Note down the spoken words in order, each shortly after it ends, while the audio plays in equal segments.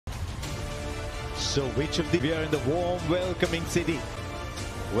So which of the... We are in the warm, welcoming city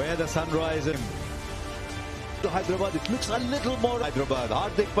where the sunrise is. Hyderabad, it looks a little more Hyderabad.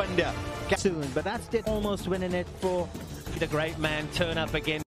 Hardik Pandya. Soon, but that's it. Almost winning it for the great man turn up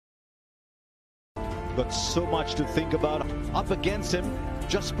again. Got so much to think about. Up against him,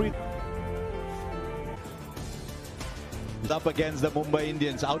 Jasprit. Up against the Mumbai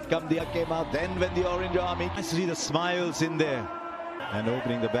Indians. Outcome the came out. Then when the Orange Army. I see the smiles in there. And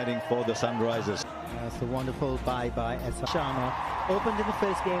opening the batting for the Sunrisers. That's a wonderful bye by SRH. Sharma opened in the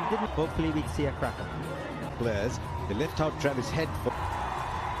first game. Didn't. Hopefully we see a cracker. Players, they left out Travis Head for.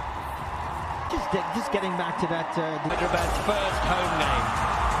 Just getting back to that. Hyderabad's first home game.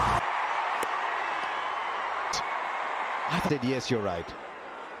 I said yes, you're right.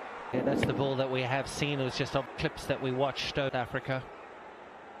 Yeah, that's the ball that we have seen. It was just on clips that we watched South Africa.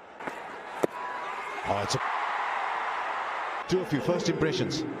 Oh, it's a few first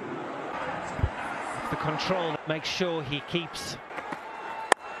impressions. The control, make sure he keeps.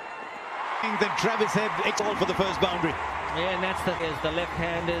 Then Travis Head all for the first boundary. Yeah, and that's there's the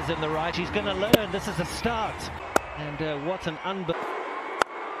left-handers and the right. He's going to learn. This is a start. And what an unbelievable.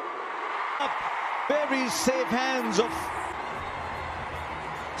 Very safe hands of.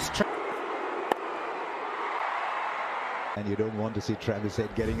 And you don't want to see Travis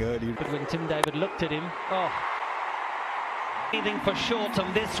Head getting early. But when Tim David looked at him, oh, anything for short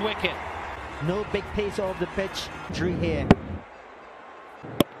on this wicket. No big pace off the pitch. Drew here.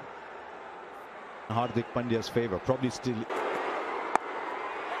 Hardik Pandya's favour, probably still.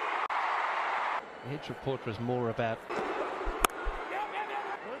 The Hitch report was more about.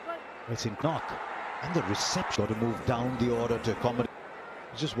 It's in knock, and the reception got to move down the order to accommodate.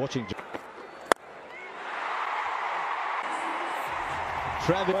 Just watching.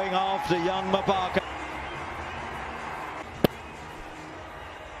 Travis going after young Mapaka.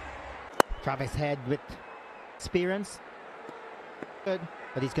 Travis Head with experience. Good,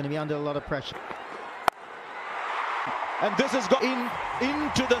 but he's going to be under a lot of pressure. And this has got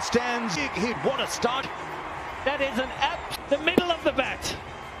into the stands. What a start. That is the middle of the bat.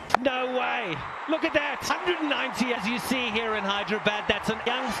 No way. Look at that. 190 as you see here in Hyderabad. That's a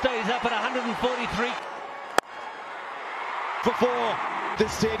youngster. He's up at 143. For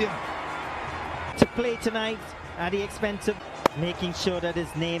this stadium. To play tonight at the expense of making sure that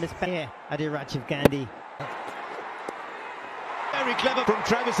his name is here at Rajiv Gandhi. Very clever from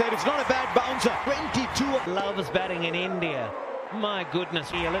Travis Head. It's not a bad bouncer. 22. Loves batting in India. My goodness.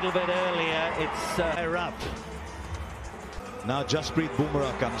 A little bit earlier, it's up. Now Jasprit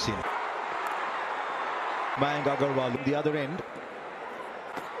Bumrah comes in. Mayank Agarwal on the other end.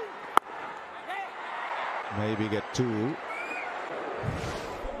 Maybe get two.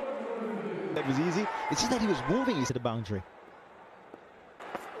 That was easy. It's just that he was moving. He's To the boundary.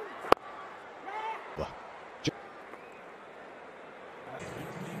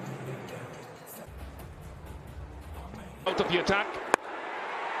 Out of the attack.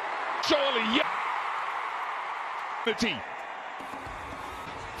 Surely, yeah.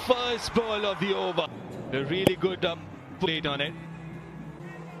 First ball of the over. A really good plate on it.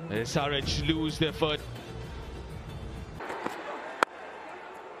 SRH lose their first.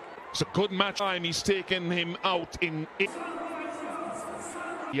 It's a good match time. He's taken him out in it.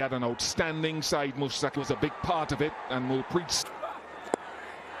 He had an outstanding side. Mushak was a big part of it, and will preach.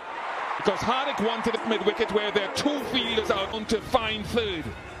 Because Hardik wanted it mid-wicket where there are two fielders out on to find third.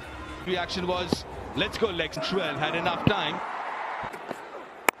 Reaction was, let's go legs. 12 had enough time.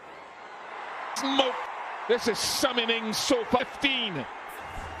 Smoke. This is summoning so 15.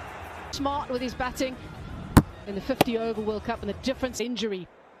 Smart with his batting in the 50 over World Cup, and the difference injury.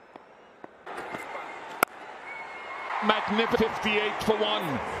 Magnificent 58 for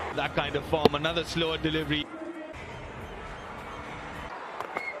 1. That kind of form, another slower delivery.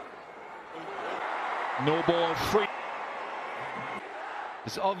 No ball free.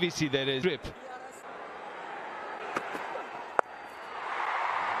 It's obviously there is grip.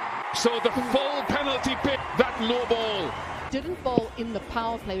 So the full penalty pick, that no ball. Didn't bowl in the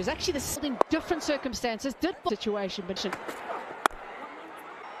power play. It was actually in different circumstances. Did situation, but Here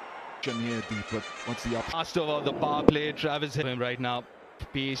deep, but what's the up? Master of the power play, Travis him right now.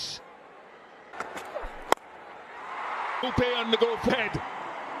 Peace. Upe on the go head.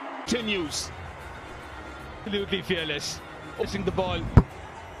 Continues. Absolutely fearless. Missing the ball.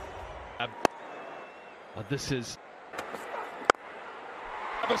 This is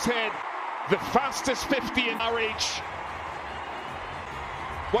Travis Head, the fastest 50 in RH.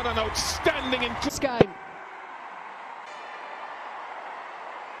 What an outstanding this game.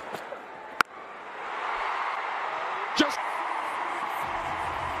 Just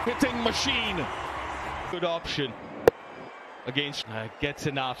hitting machine. Good option against gets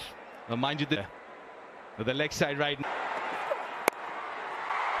enough. Mind you, the leg side right now.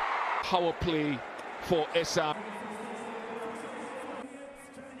 Power play for SR.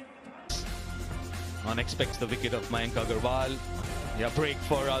 Unexpected the wicket of Mayank Agarwal. Yeah, break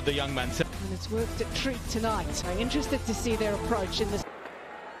for the young man. And it's worked a treat tonight. I'm interested to see their approach in this.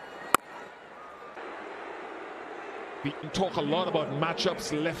 We can talk a lot about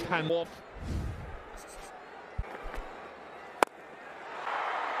matchups, left hand off.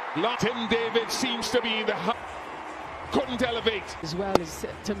 Tim David seems to be the couldn't elevate. As well as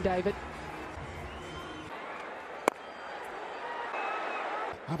Tim David.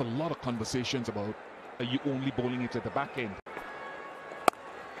 I have a lot of conversations about are you only bowling it at the back end.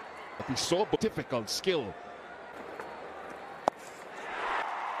 But we saw difficult skill.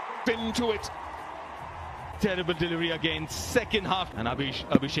 Into it. Terrible delivery again, second half. And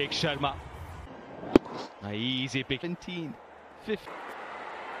Abhishek Sharma. An easy pick. 17, 15.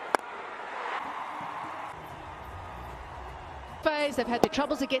 Phase, they've had their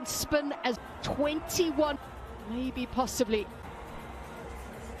troubles against spin as 21, maybe possibly.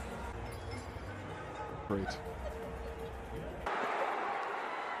 Great.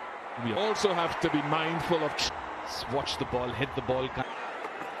 We also have to be mindful of. Watch the ball, hit the ball.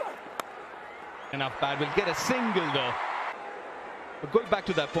 Enough bad, will get a single though. But going back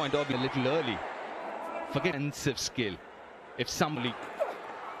to that point, obviously a little early. Forget defensive skill. If somebody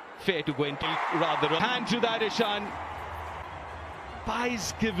fair to go into rather hand to that Ishan.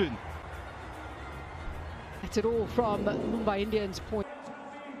 Buys given. That's it all from Mumbai Indians' point.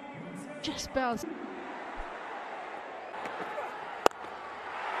 Just bounced.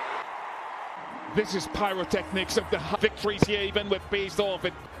 This is pyrotechnics of the victories here, even with pace off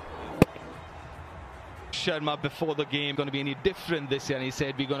it. Sharma before the game going to be any different this year, and he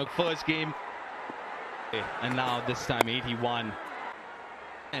said we're going to first game, and now this time 81,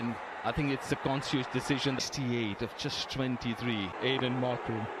 and I think it's a conscious decision. 68 of just 23. Aiden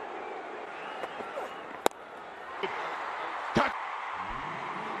Markram.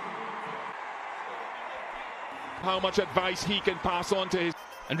 How much advice he can pass on to his.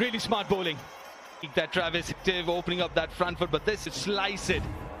 And really smart bowling. That Travis active, opening up that front foot, but this is slice it.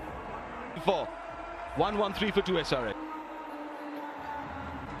 4. 1-1-3 for 2 SRH.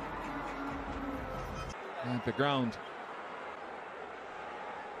 At the ground.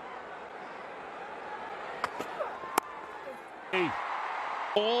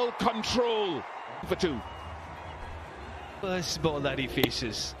 All control for 2. First ball that he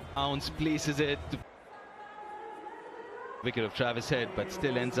faces. Ounce places it. Wicket of Travis Head, but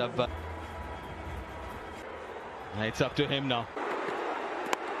still ends up. It's up to him now.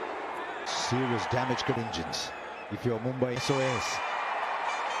 Serious damage to engines. If you're Mumbai SOS.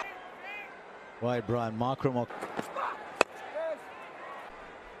 Wide Brian Markram.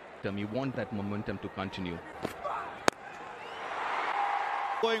 You want that momentum to continue.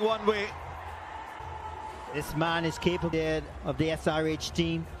 Going one way. This man is capable of the SRH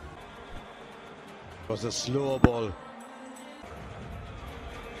team. It was a slow ball.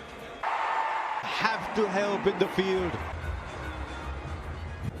 Have to help in the field.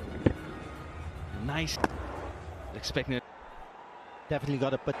 Nice. Expecting it. Definitely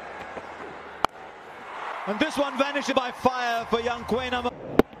got to put. And this one vanished by fire for young Quainam.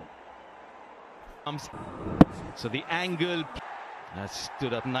 So the angle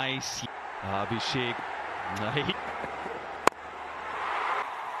stood up nice. Abhishek.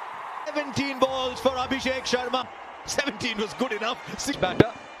 17 balls for Abhishek Sharma. 17 was good enough. 6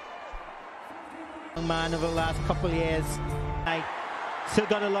 batter. Young man over the last couple of years. I still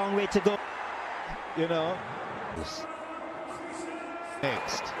got a long way to go. You know.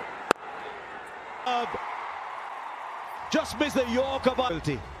 Next. Just missed the Yorker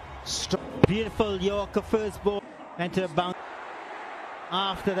penalty. Beautiful Yorker first ball. Enter a bounce.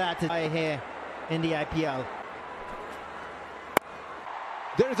 After that, here in the IPL.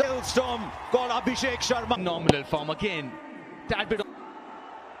 There is a hailstorm called Abhishek Sharma. Nominal form again. That bit.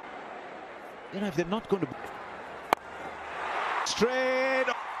 You know, if they're not going to straight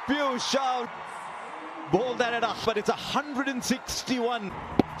few shout, bowl that at us, but it's 161.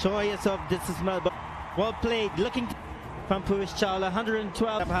 Choice of this is Melbourne. Well played. Looking from Purish Chawla.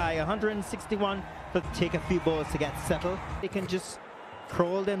 112 up high. 161. But take a few balls to get settled. They can just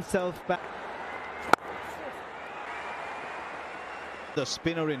crawl themselves back. The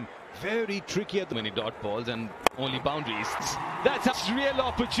spinner in very tricky at the many dot balls and only boundaries. That's a real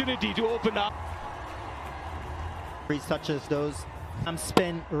opportunity to open up. Such as those.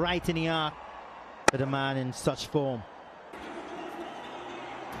 Spin right in the arc with a man in such form.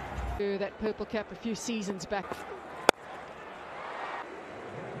 That purple cap a few seasons back.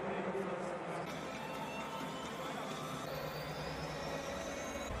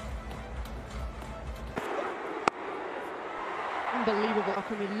 Unbelievable.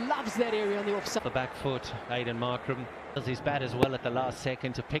 He loves that area on the offside. The back foot, Aidan Markram does his bat as well at the last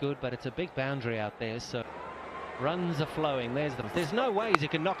second to pick good, but it's a big boundary out there, so runs are flowing. There's no ways you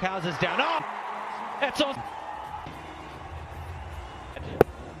can knock houses down. Oh, that's all.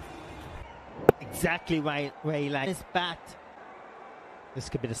 Exactly right where he likes his bat. This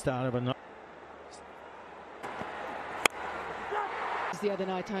could be the start of a knock. The other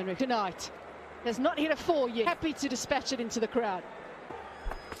night, Heinrich. Tonight has not hit a 4 yet. Happy to dispatch it into the crowd.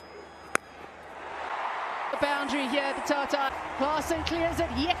 The boundary here, the Tata. Klaasen clears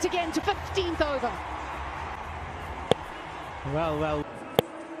it yet again to 15th over. Well,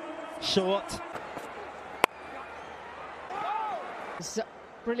 short.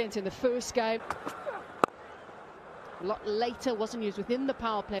 Brilliant in the first game. A lot later, wasn't used within the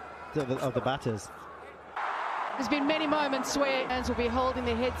power play. Of the batters. There's been many moments where fans will be holding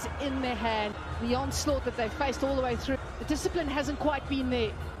their heads in their hand. The onslaught that they've faced all the way through. The discipline hasn't quite been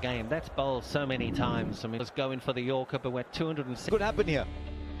there. Game, that's bowled so many times. I mean, it was going for the Yorker, but we're 206. Could happen here.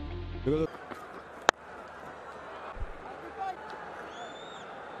 Look,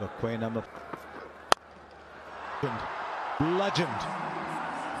 Quay number bludgeoned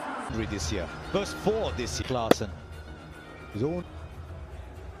this year. First 4 this year. Klaasen. His own.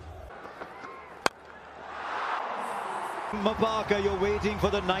 Mapaka, you're waiting for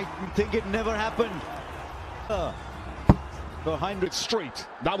the night and think it never happened. For Heinrich Straight.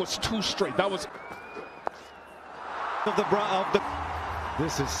 That was too straight. That was of the.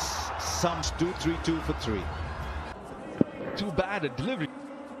 This is some 2-3-2 for 3. Too bad a delivery.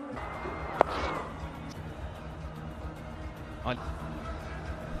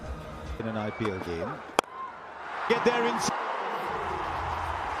 In an IPL game. Get there in.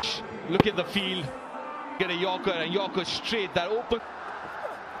 Look at the field. Get a Yorker and Yorker straight. That open.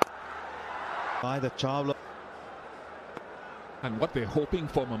 By the Chawla. And what they're hoping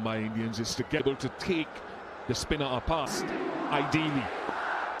for Mumbai Indians is to get able to take the spinner apart, ideally.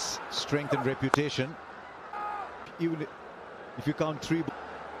 Strength and reputation. Even if you count 3.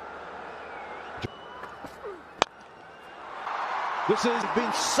 This has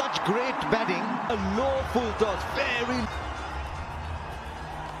been such great batting. A low full toss, very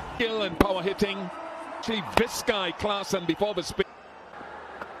Skill and power hitting. Actually, this guy Klaasen before the spin.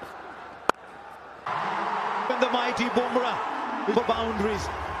 And the mighty Bumrah for boundaries.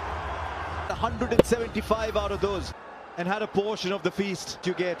 175 out of those, and had a portion of the feast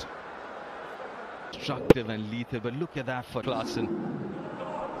to get. Destructive and lethal, but look at that for Klaasen.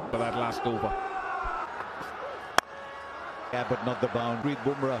 For that last over. Yeah, but not the boundary.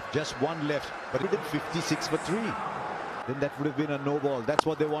 Bumrah, just one left, but it did 56 for 3. Then that would have been a no ball. That's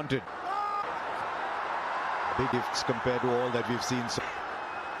what they wanted. Big ifs compared to all that we've seen. So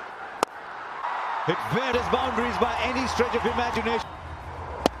hit various boundaries by any stretch of imagination.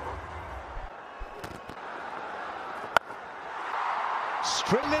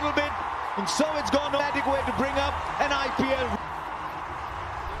 Straight a little bit, and so it's gone automatic way to bring up an IPL.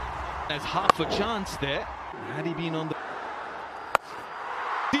 There's half a chance there. Had he been on the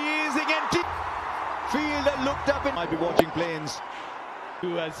teasing and fielder looked up and might be watching planes.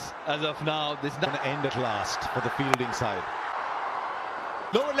 as of now, this is going to end at last for the fielding side.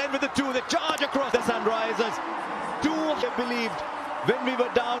 Lower length with the 2, the charge across the Sunrisers. 2 have believed when we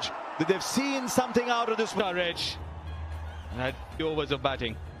were down that they've seen something out of this. SRH had 2 overs of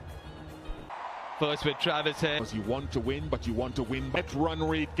batting. First with Travis here. Because you want to win, but you want to win. That run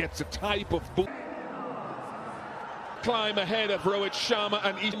rate gets a type of climb ahead of Rohit Sharma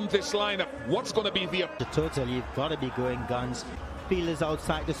and in this lineup. What's going to be the total? You've got to be going guns. Fielders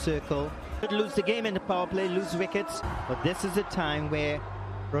outside the circle. Could lose the game in the power play, lose wickets, but this is a time where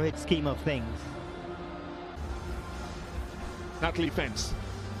Rohit's scheme of things. Natalie Fence.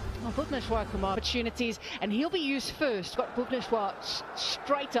 Well, Bhuvneshwar Kumar opportunities, and he'll be used first. Got Bhuvneshwar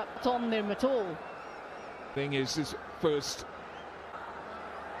straight up on them at all. Thing is first,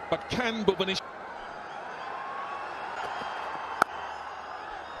 but can Bhuvneshwar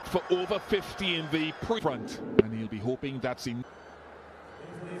for over 50 in the front, and he'll be hoping that's in.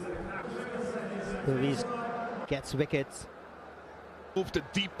 Ruiz gets wickets. Move to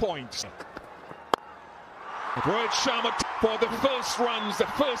deep points. Rohit Sharma for the first runs, the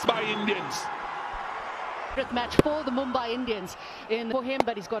first by Indians. Match for the Mumbai Indians for him,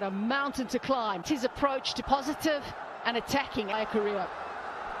 but he's got a mountain to climb. His approach to positive and attacking a career.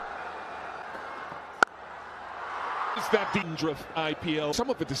 Is that danger of IPL? Some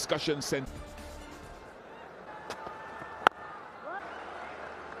of the discussion sent.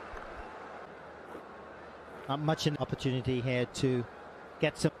 Not much an opportunity here to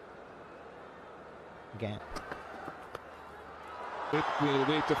get some again. We'll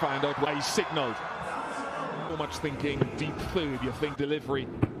wait to find out why he signalled. So much thinking deep third, you think delivery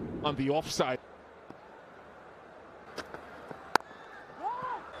on the offside.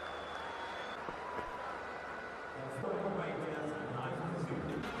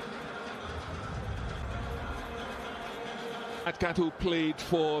 Atkat, who played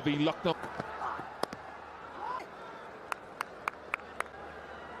for the Lucknow.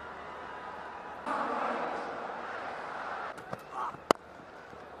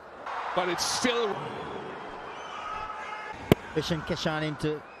 But it's still Vishen Kishan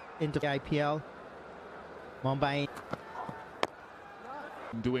into the IPL. Mumbai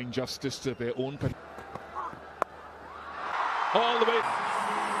doing justice to their own. All the way.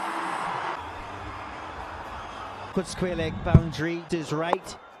 Good square leg boundary to his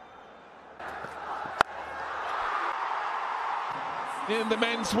right. In the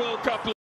Men's World Cup.